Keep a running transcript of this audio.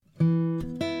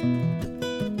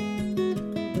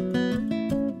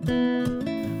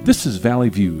This is Valley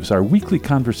Views, our weekly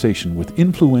conversation with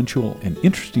influential and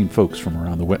interesting folks from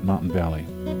around the Wet Mountain Valley.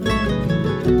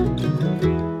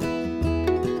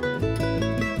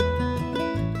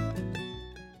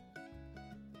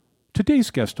 Today's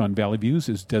guest on Valley Views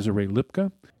is Desiree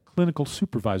Lipka, Clinical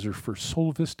Supervisor for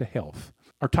Sol Vista Health.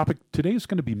 Our topic today is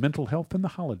going to be mental health in the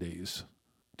holidays.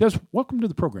 Des, welcome to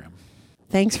the program.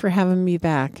 Thanks for having me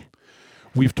back.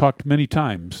 We've talked many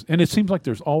times, and it seems like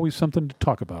there's always something to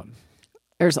talk about.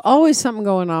 There's always something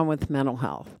going on with mental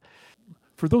health.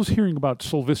 For those hearing about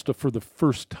Sol Vista for the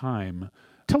first time,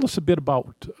 tell us a bit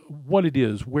about what it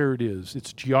is, where it is,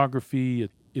 its geography,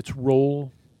 its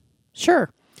role.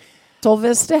 Sure. Sol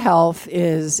Vista Health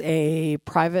is a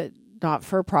private,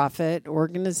 not-for-profit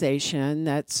organization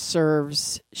that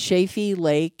serves Chaffee,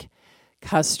 Lake,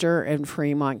 Custer, and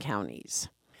Fremont counties.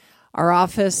 Our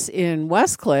office in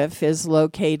Westcliff is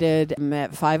located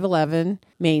at 511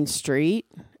 Main Street.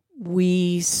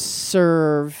 We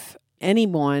serve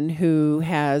anyone who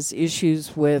has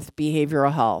issues with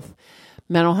behavioral health,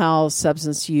 mental health,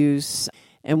 substance use,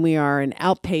 and we are an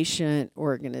outpatient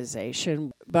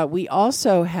organization. But we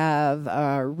also have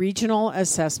a regional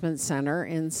assessment center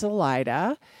in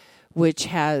Salida, which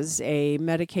has a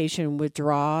medication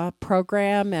withdrawal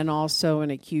program and also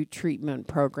an acute treatment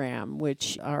program,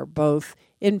 which are both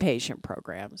inpatient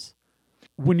programs.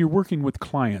 When you're working with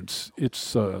clients, it's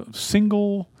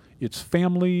single, it's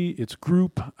family, it's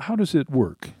group. How does it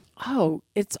work? Oh,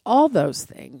 it's all those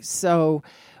things. So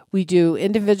we do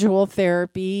individual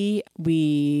therapy,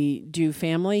 we do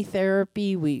family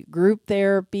therapy, we group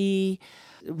therapy,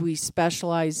 we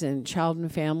specialize in child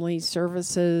and family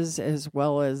services as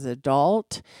well as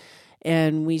adult,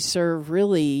 and we serve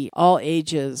really all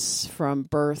ages from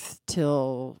birth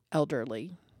till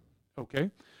elderly. Okay.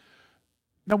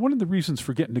 Now, one of the reasons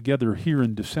for getting together here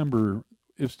in December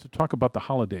is to talk about the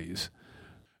holidays.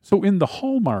 So in the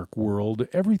Hallmark world,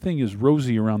 everything is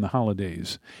rosy around the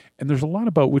holidays, and there's a lot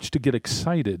about which to get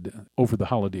excited over the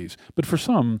holidays. But for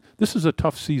some, this is a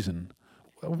tough season.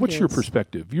 What's your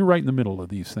perspective? You're right in the middle of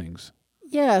these things.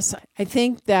 Yes, I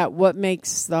think that what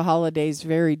makes the holidays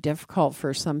very difficult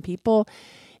for some people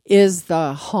is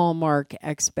the Hallmark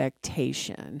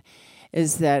expectation.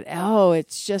 Is that,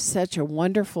 it's just such a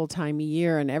wonderful time of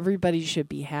year and everybody should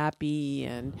be happy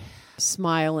and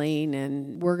smiling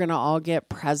and we're going to all get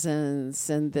presents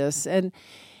and this. And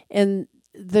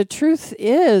the truth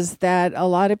is that a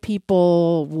lot of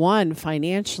people, one,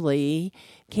 financially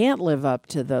can't live up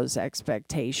to those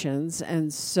expectations.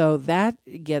 And so that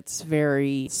gets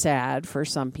very sad for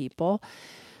some people.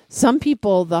 Some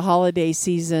people, the holiday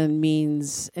season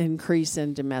means increase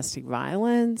in domestic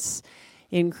violence,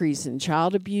 increase in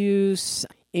child abuse,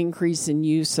 increase in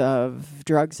use of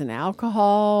drugs and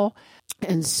alcohol.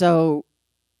 And so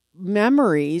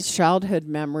childhood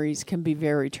memories can be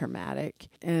very traumatic,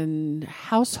 and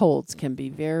households can be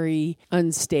very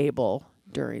unstable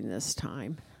during this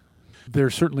time. There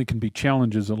certainly can be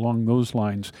challenges along those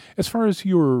lines. As far as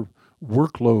your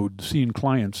workload seeing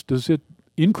clients, does it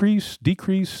increase,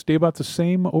 decrease, stay about the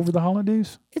same over the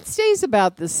holidays? It stays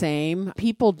about the same.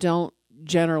 People don't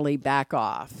generally back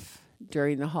off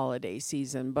during the holiday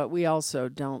season, but we also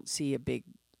don't see a big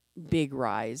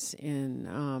rise in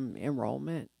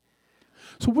enrollment.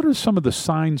 So what are some of the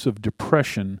signs of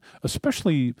depression,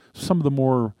 especially some of the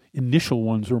more initial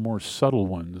ones or more subtle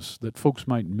ones that folks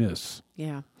might miss?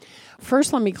 Yeah.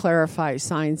 First, let me clarify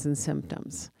signs and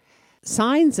symptoms.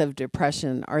 Signs of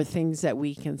depression are things that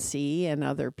we can see in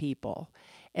other people,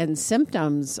 and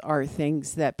symptoms are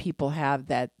things that people have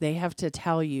that they have to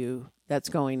tell you that's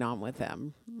going on with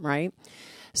them, right?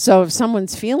 So if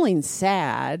someone's feeling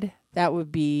sad, that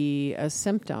would be a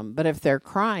symptom. But if they're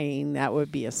crying, that would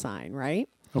be a sign, right?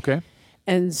 Okay.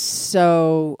 And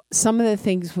so some of the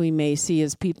things we may see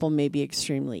is people may be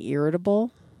extremely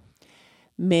irritable,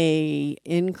 may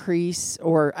increase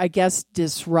or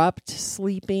disrupt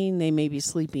sleeping. They may be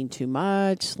sleeping too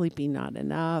much, sleeping not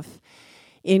enough,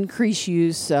 increased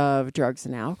use of drugs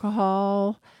and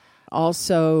alcohol.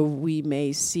 Also, we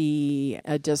may see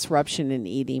a disruption in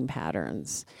eating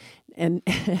patterns. And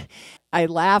I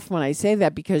laugh when I say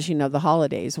that because, the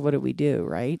holidays, what do,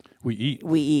 right? We eat.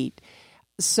 We eat.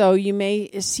 So you may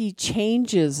see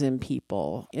changes in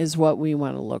people is what we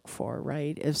want to look for,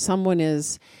 right? If someone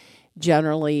is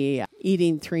generally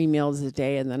eating 3 meals a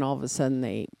day and then all of a sudden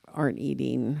they aren't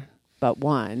eating but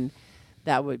one,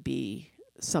 that would be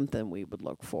something we would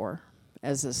look for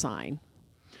as a sign.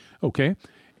 Okay.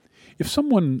 If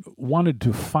someone wanted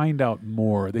to find out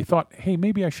more, they thought, hey,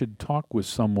 maybe I should talk with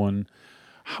someone,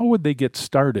 how would they get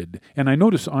started? And I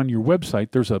notice on your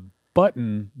website there's a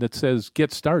button that says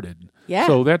get started. Yeah.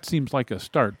 So that seems like a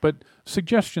start. But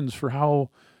suggestions for how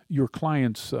your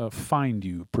clients find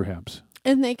you, perhaps.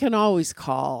 And they can always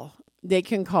call. They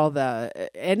can call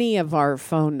any of our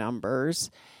phone numbers.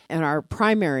 And our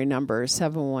primary number is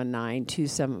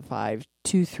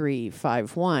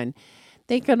 719-275-2351.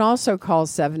 They can also call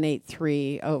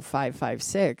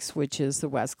 783-0556, which is the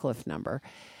Westcliff number.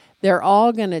 They're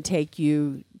all going to take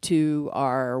you to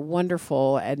our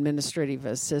wonderful administrative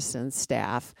assistant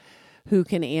staff who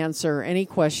can answer any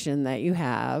question that you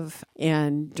have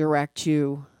and direct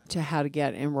you to how to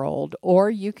get enrolled. Or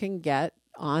you can get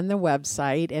on the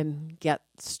website and get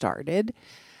started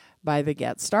by the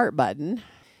Get Start button.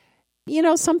 You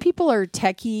know, some people are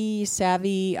techie,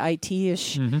 savvy,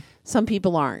 IT-ish. Mm-hmm. Some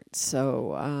people aren't.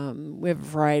 So we have a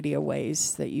variety of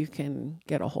ways that you can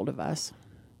get a hold of us.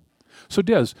 So,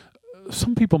 Des,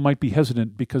 some people might be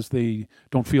hesitant because they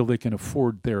don't feel they can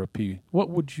afford therapy. What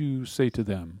would you say to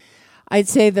them? I'd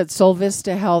say that Sol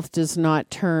Vista Health does not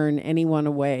turn anyone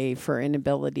away for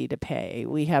inability to pay.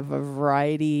 We have a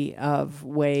variety of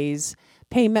ways,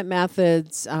 payment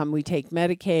methods. We take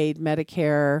Medicaid,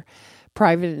 Medicare,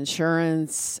 private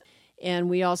insurance, and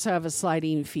we also have a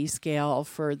sliding fee scale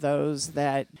for those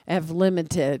that have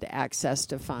limited access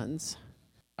to funds.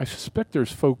 I suspect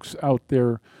there's folks out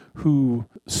there who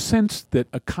sense that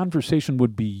a conversation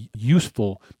would be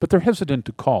useful, but they're hesitant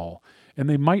to call, and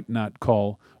they might not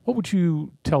call. What would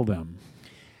you tell them?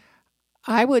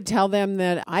 I would tell them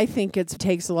that I think it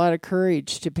takes a lot of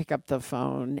courage to pick up the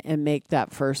phone and make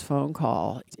that first phone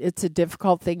call. It's a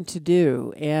difficult thing to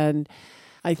do, and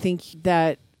I think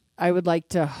that I would like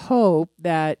to hope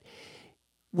that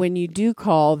when you do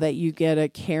call that you get a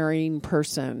caring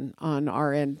person on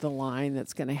our end of the line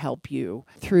that's going to help you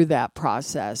through that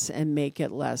process and make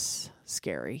it less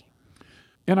scary.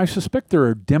 And I suspect there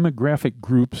are demographic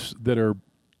groups that are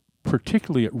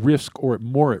particularly at risk or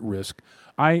more at risk.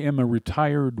 I am a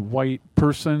retired white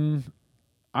person.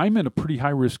 I'm in a pretty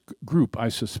high-risk group, I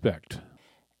suspect.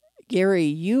 Gary,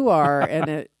 you are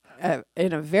in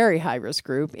a very high-risk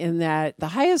group in that the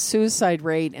highest suicide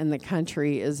rate in the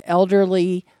country is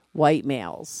elderly white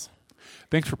males.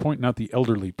 Thanks for pointing out the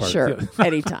elderly part. Sure, Yeah.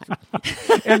 anytime.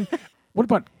 And what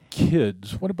about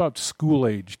kids? What about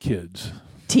school-age kids?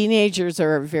 Teenagers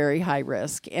are very high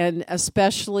risk, and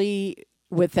especially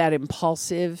with that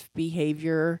impulsive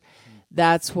behavior,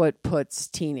 that's what puts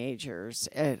teenagers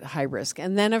at high risk.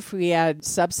 And then if we add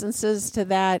substances to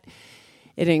that,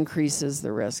 it increases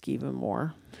the risk even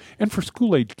more. And for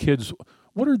school-age kids,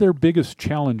 what are their biggest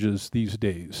challenges these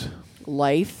days?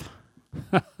 Life.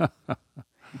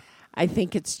 I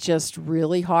think it's just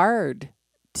really hard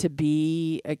to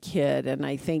be a kid. And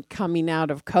I think coming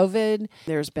out of COVID,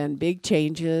 there's been big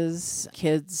changes.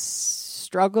 Kids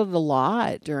struggled a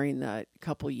lot during that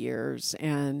couple years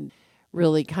and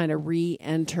really kind of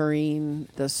re-entering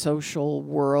the social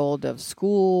world of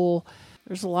school.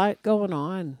 There's a lot going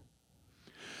on.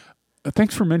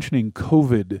 Thanks for mentioning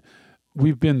COVID.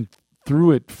 We've been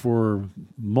through it for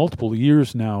multiple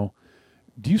years now.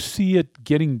 Do you see it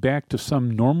getting back to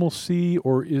some normalcy,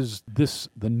 or is this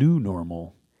the new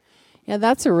normal? Yeah,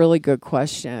 that's a really good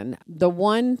question. The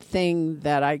one thing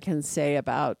that I can say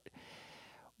about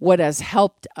what has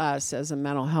helped us as a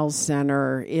mental health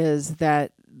center is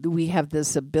that we have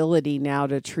this ability now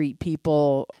to treat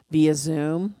people via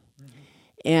Zoom.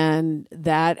 And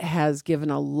that has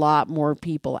given a lot more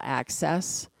people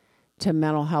access to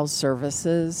mental health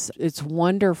services. It's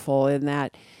wonderful in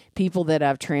that people that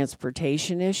have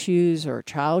transportation issues or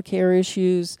childcare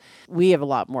issues, we have a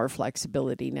lot more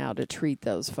flexibility now to treat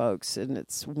those folks, and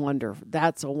it's wonderful.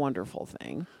 That's a wonderful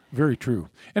thing. Very true.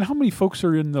 And how many folks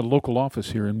are in the local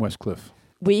office here in Westcliff?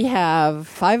 We have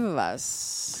 5 of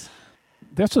us.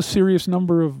 That's a serious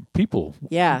number of people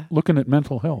looking at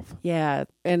mental health. Yeah,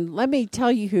 and let me tell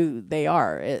you who they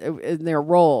are in their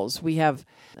roles. We have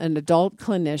an adult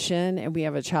clinician, and we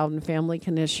have a child and family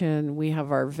clinician. We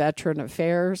have our veteran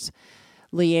affairs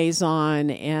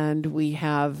liaison, and we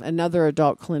have another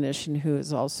adult clinician who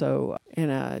is also in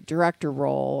a director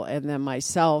role, and then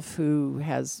myself who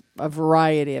has a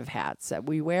variety of hats that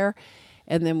we wear,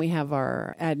 and then we have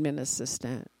our admin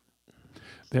assistant.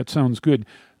 That sounds good.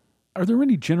 Are there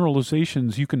any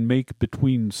generalizations you can make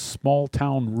between small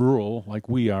town rural, like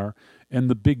we are, and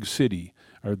the big city?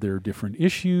 Are there different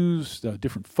issues,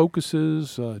 different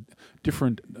focuses,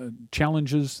 different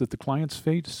challenges that the clients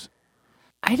face?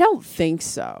 I don't think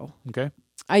so. Okay.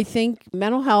 I think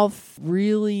mental health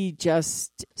really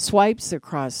just swipes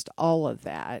across all of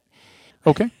that.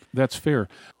 Okay, that's fair.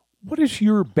 What is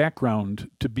your background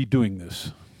to be doing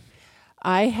this?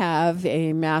 I have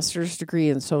a master's degree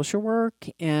in social work,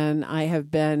 and I have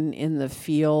been in the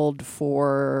field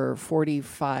for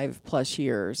 45 plus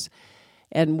years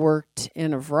and worked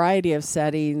in a variety of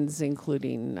settings,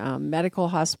 including medical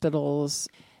hospitals,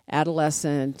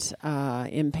 adolescent,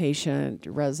 inpatient,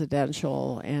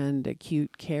 residential, and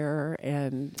acute care.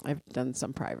 And I've done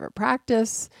some private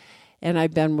practice, and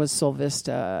I've been with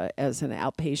Solvista as an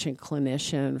outpatient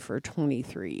clinician for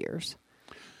 23 years.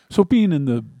 So being in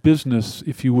the business,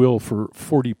 if you will, for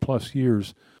 40 plus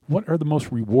years, what are the most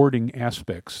rewarding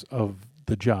aspects of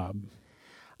the job?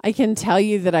 I can tell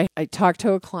you that I talked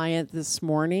to a client this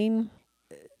morning.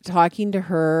 Talking to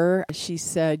her, she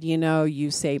said,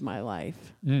 you saved my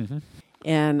life. Mm-hmm.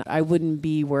 And I wouldn't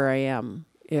be where I am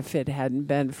if it hadn't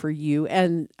been for you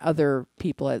and other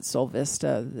people at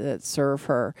Solvista that serve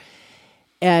her.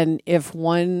 And if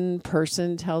one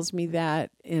person tells me that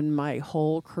in my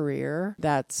whole career,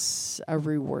 that's a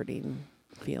rewarding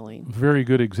feeling. Very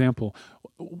good example.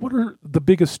 What are the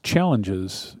biggest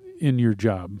challenges in your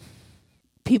job?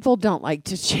 People don't like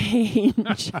to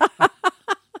change.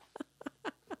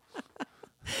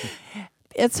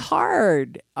 It's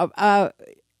hard.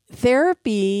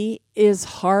 Therapy is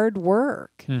hard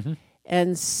work. Mm-hmm.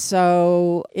 And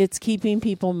so it's keeping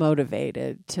people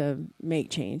motivated to make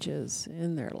changes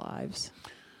in their lives.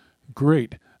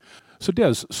 Great. So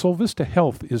Des, Solvista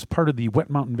Health is part of the Wet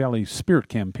Mountain Valley Spirit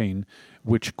Campaign,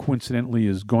 which coincidentally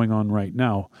is going on right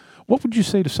now. What would you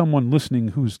say to someone listening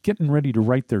who's getting ready to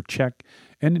write their check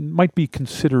and might be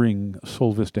considering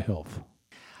Solvista Health?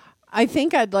 I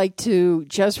think I'd like to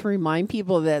just remind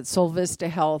people that Solvista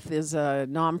Health is a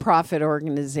nonprofit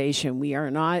organization. We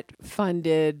are not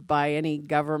funded by any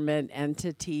government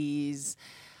entities,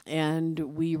 and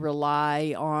we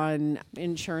rely on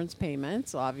insurance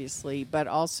payments, obviously, but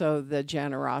also the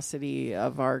generosity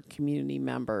of our community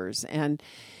members. And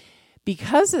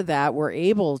because of that, we're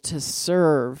able to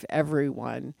serve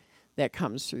everyone that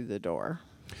comes through the door.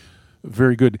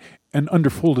 Very good. And under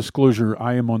full disclosure,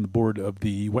 I am on the board of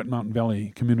the Wet Mountain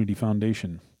Valley Community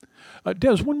Foundation.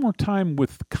 Des, one more time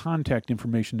with contact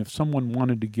information if someone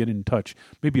wanted to get in touch,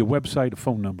 maybe a website, a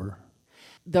phone number.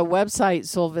 The website,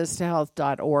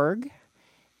 solvistahealth.org,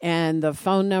 and the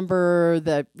phone number,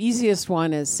 the easiest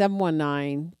one is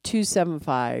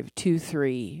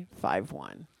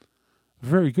 719-275-2351.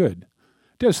 Very good.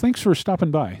 Des, thanks for stopping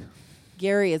by.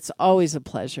 Gary, it's always a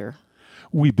pleasure.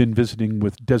 We've been visiting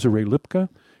with Desiree Lipka,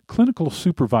 Clinical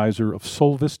Supervisor of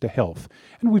Solvista Health,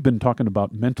 and we've been talking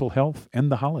about mental health and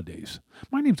the holidays.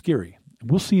 My name's Gary, and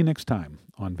we'll see you next time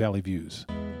on Valley Views.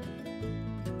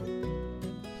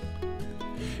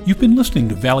 You've been listening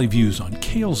to Valley Views on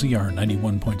KLZR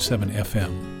 91.7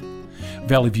 FM.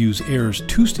 Valley Views airs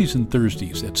Tuesdays and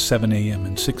Thursdays at 7 a.m.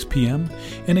 and 6 p.m.,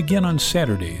 and again on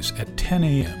Saturdays at 10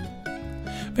 a.m.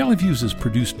 Valley Views is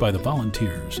produced by the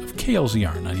volunteers of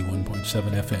KLZR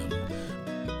 91.7 FM.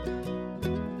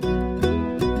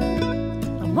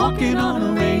 I'm walking on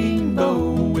a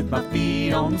rainbow with my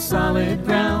feet on solid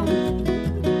ground.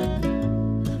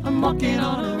 I'm walking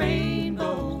on a rainbow.